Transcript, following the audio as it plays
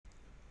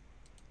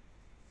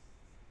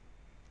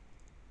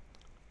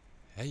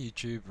Hey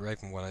YouTube,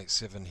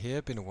 Raven187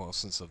 here. Been a while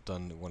since I've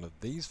done one of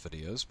these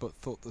videos, but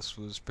thought this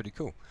was pretty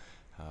cool.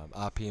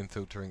 RPM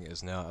filtering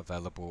is now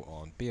available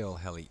on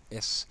BLHeli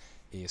S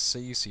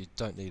Escs, so you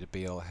don't need a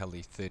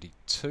BLHeli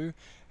 32,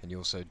 and you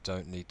also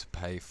don't need to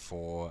pay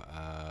for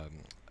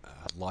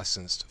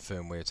licensed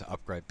firmware to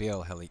upgrade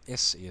BLHeli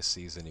S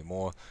Escs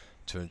anymore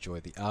to enjoy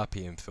the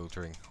RPM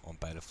filtering on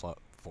Betaflight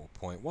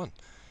 4.1.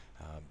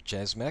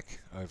 JazzMac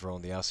over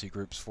on the RC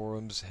Group's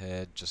forums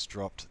had just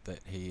dropped that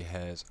he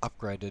has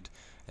upgraded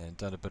and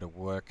done a bit of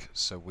work,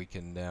 so we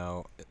can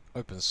now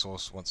open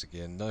source once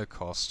again, no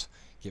cost,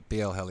 get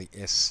BLHeli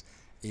S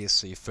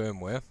Esc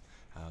firmware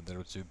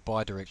that'll do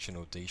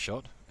bi-directional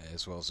D-shot,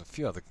 as well as a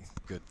few other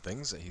good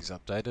things that he's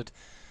updated.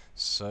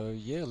 So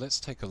yeah, let's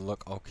take a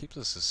look. I'll keep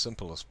this as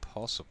simple as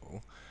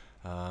possible.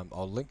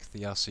 I'll link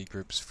the RC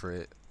Group's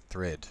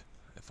thread,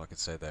 if I could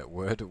say that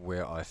word,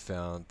 where I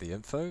found the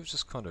info,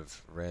 just kind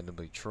of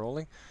randomly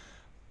trolling,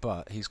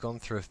 but he's gone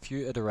through a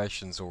few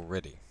iterations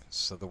already.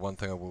 So the one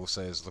thing I will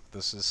say is, look,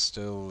 this is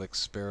still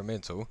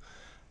experimental,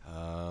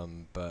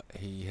 but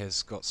he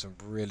has got some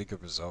really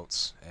good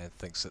results and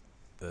thinks that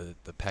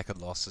the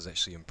packet loss has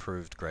actually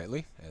improved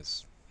greatly,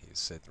 as he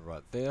said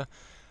right there.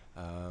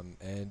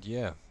 And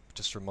yeah,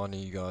 just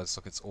reminding you guys,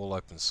 look, it's all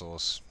open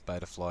source,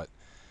 Betaflight,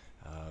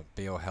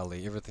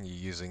 BLHeli, everything you're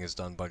using is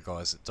done by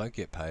guys that don't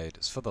get paid.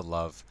 It's for the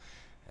love,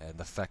 and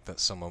the fact that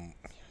someone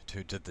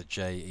who did the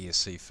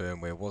JESC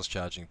firmware was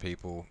charging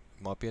people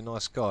might be a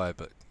nice guy,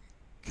 but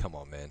come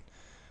on, man.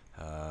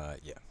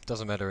 Yeah,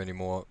 doesn't matter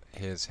anymore.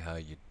 Here's how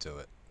you do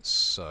it.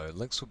 So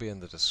links will be in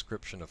the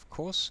description, of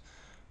course,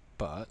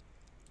 but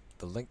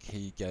the link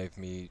he gave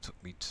me took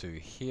me to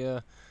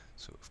here.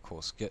 So of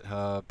course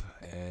GitHub,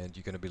 and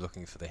you're going to be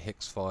looking for the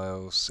hex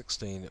file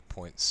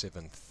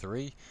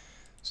 16.73.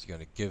 So you're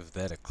going to give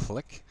that a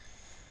click.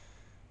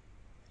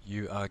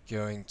 You are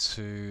going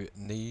to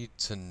need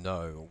to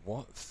know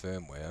what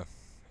firmware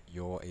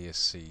your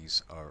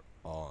ESCs are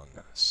on.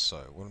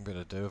 So what I'm going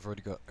to do, I've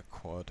already got a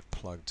quad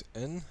plugged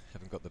in,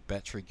 haven't got the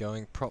battery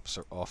going, props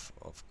are off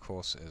of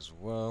course as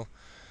well.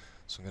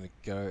 So I'm going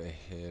to go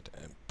ahead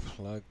and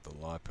plug the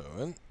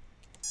LiPo in.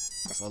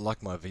 So I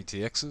like my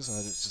VTXs,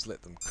 I just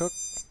let them cook.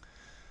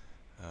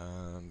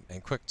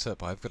 And quick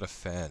tip, I've got a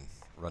fan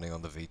running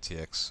on the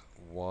VTX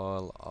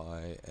while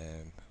I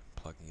am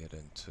plugging it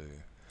into.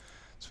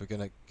 So we're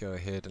going to go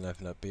ahead and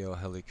open up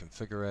BLHeli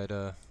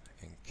configurator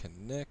and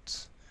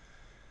connect.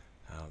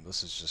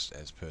 This is just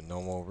as per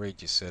normal.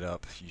 Read your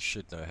setup. You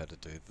should know how to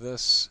do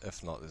this.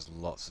 If not, there's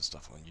lots of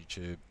stuff on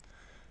YouTube.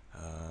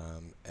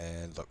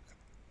 And look,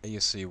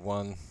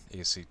 ESC1,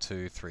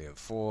 ESC2, 3 and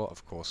 4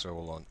 of course are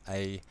all on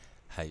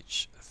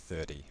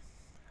AH30.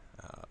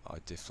 I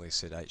definitely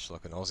said H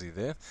like an Aussie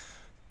there,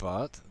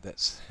 but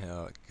that's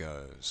how it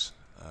goes.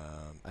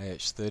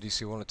 AH30,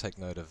 so you want to take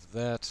note of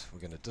that. We're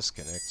going to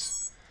disconnect.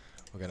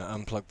 We're going to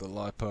unplug the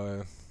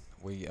LiPo.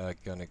 We are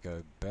going to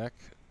go back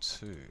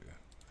to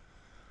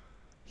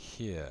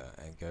here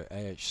and go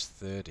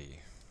AH30.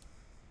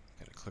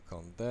 Going to click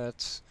on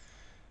that,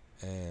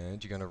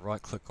 and you're going to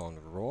right click on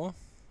RAW,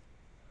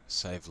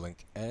 save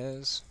link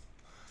as,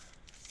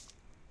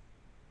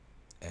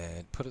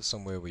 and put it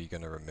somewhere where you're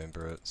going to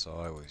remember it. So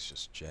I always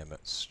just jam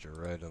it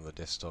straight on the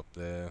desktop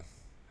there.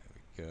 There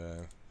we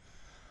go.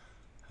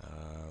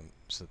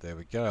 So there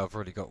we go. I've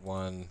already got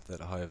one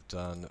that I have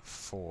done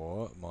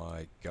for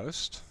my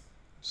Ghost.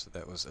 So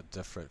that was a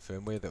different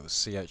firmware. That was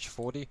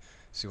CH40.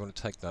 So you want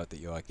to take note that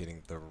you are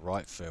getting the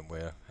right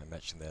firmware and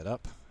matching that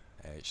up.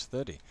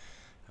 AH30.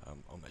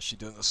 I'm actually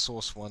doing the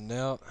source one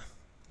now.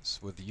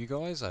 It's with you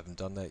guys. I haven't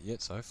done that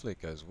yet, so hopefully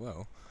it goes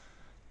well.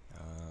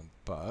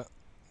 But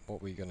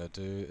what we're going to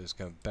do is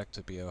go back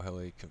to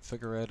BLHeli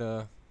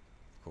configurator. Of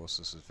course,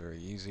 this is very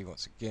easy.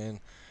 Once again,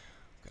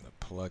 I'm going to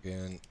plug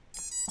in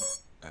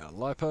our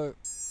LiPo.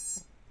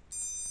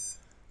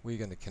 We're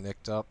going to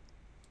connect up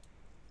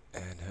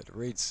and hit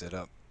read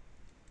setup.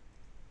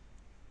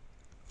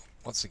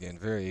 Once again,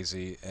 very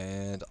easy,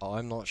 and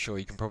I'm not sure,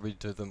 you can probably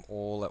do them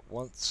all at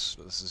once,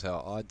 but this is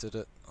how I did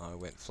it. I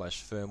went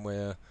flash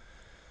firmware,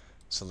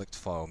 select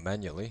file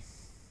manually.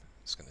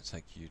 It's going to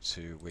take you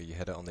to where you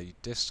had it on the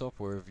desktop,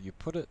 wherever you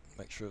put it.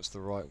 Make sure it's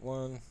the right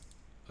one.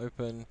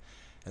 Open,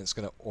 and it's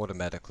going to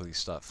automatically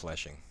start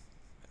flashing.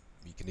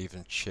 You can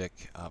even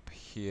check up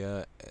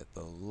here at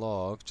the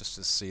log just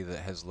to see that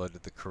it has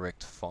loaded the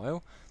correct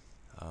file.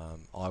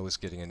 I was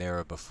getting an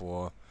error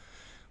before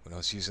when I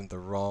was using the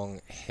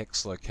wrong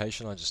hex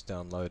location. I just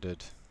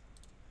downloaded,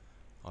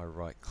 I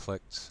right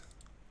clicked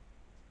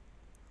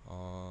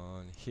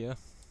on here,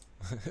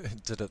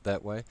 did it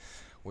that way,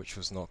 which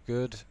was not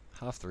good.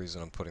 Half the reason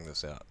I'm putting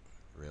this out,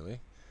 really.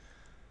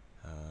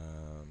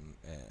 And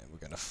we're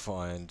going to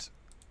find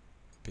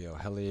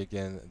BLHeli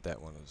again.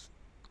 That one is,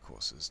 of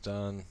course, is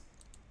done.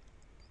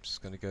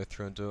 Just going to go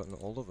through and do it on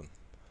all of them.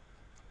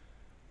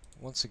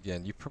 Once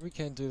again, you probably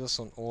can do this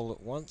on all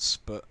at once,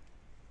 but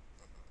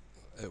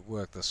it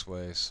worked this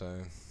way,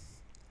 so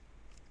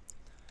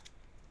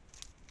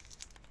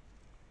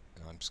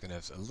I'm just going to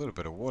have a little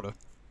bit of water.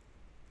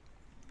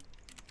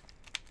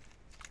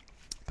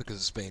 because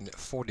it's been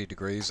 40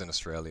 degrees in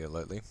Australia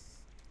lately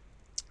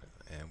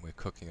and we're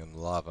cooking in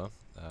lava.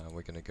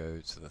 We're going to go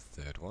to the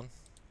third one,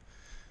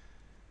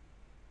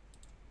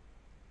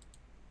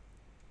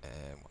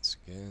 and once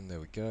again, there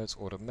we go, it's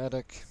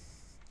automatic.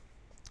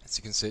 As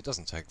you can see, it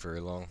doesn't take very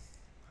long,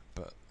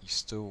 but you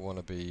still want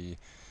to be,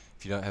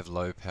 if you don't have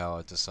low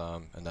power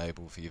disarm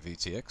enable for your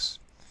VTX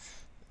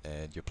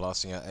and you're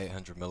blasting out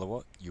 800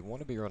 milliwatt, you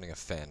want to be running a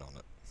fan on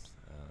it.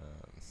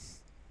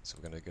 So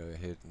we're going to go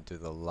ahead and do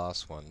the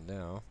last one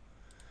now.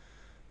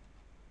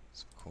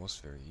 It's of course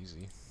very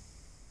easy.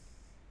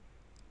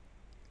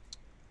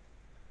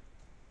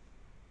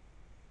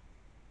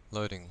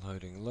 Loading,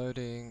 loading,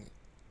 loading.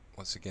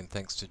 Once again,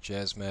 thanks to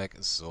JazzMac.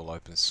 This is all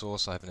open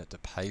source. I haven't had to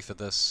pay for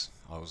this.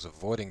 I was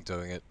avoiding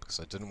doing it because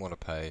I didn't want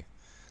to pay.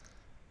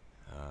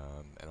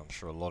 And I'm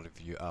sure a lot of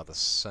you are the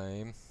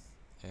same.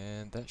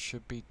 And that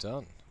should be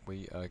done.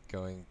 We are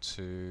going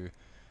to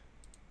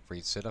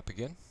reset up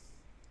again,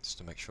 just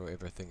to make sure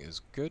everything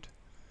is good.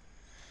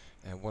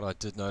 And what I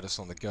did notice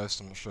on the Ghost,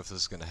 I'm not sure if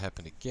this is going to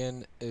happen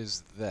again,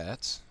 is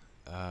that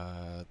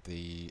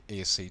the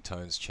ESC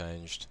tones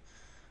changed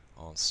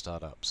on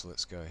startup. So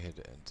let's go ahead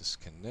and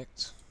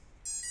disconnect.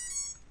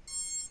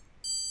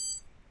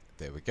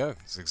 There we go.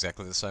 It's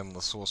exactly the same on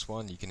the source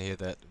one. You can hear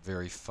that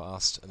very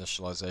fast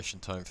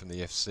initialization tone from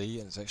the FC,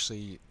 and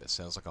it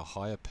sounds like a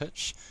higher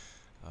pitch.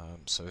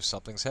 So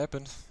something's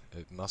happened.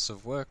 It must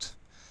have worked.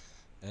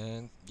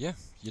 And yeah,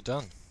 you're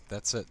done.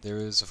 That's it. There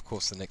is, of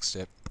course, the next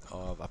step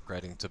of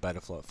upgrading to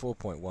Betaflight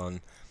 4.1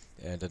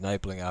 and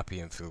enabling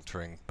RPM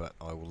filtering, but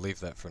I will leave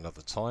that for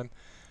another time,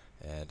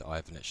 and I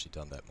haven't actually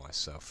done that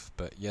myself.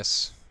 But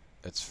yes,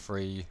 it's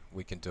free.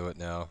 We can do it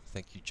now.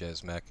 Thank you,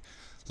 JazzMac.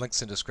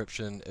 Links in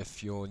description.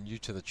 If you're new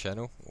to the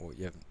channel or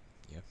you haven't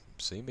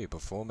seen me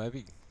before,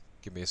 maybe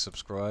give me a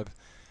subscribe,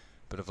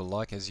 bit of a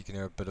like. As you can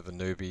hear, a bit of a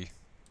newbie.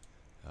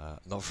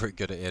 Not very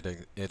good at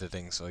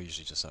editing, so I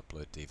usually just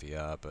upload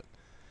DVR, but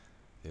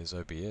there's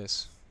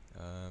OBS.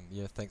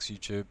 Yeah, thanks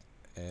YouTube,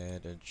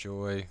 and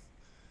enjoy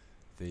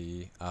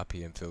the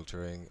RPM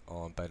filtering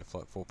on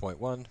Betaflight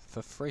 4.1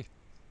 for free.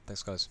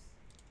 Thanks guys.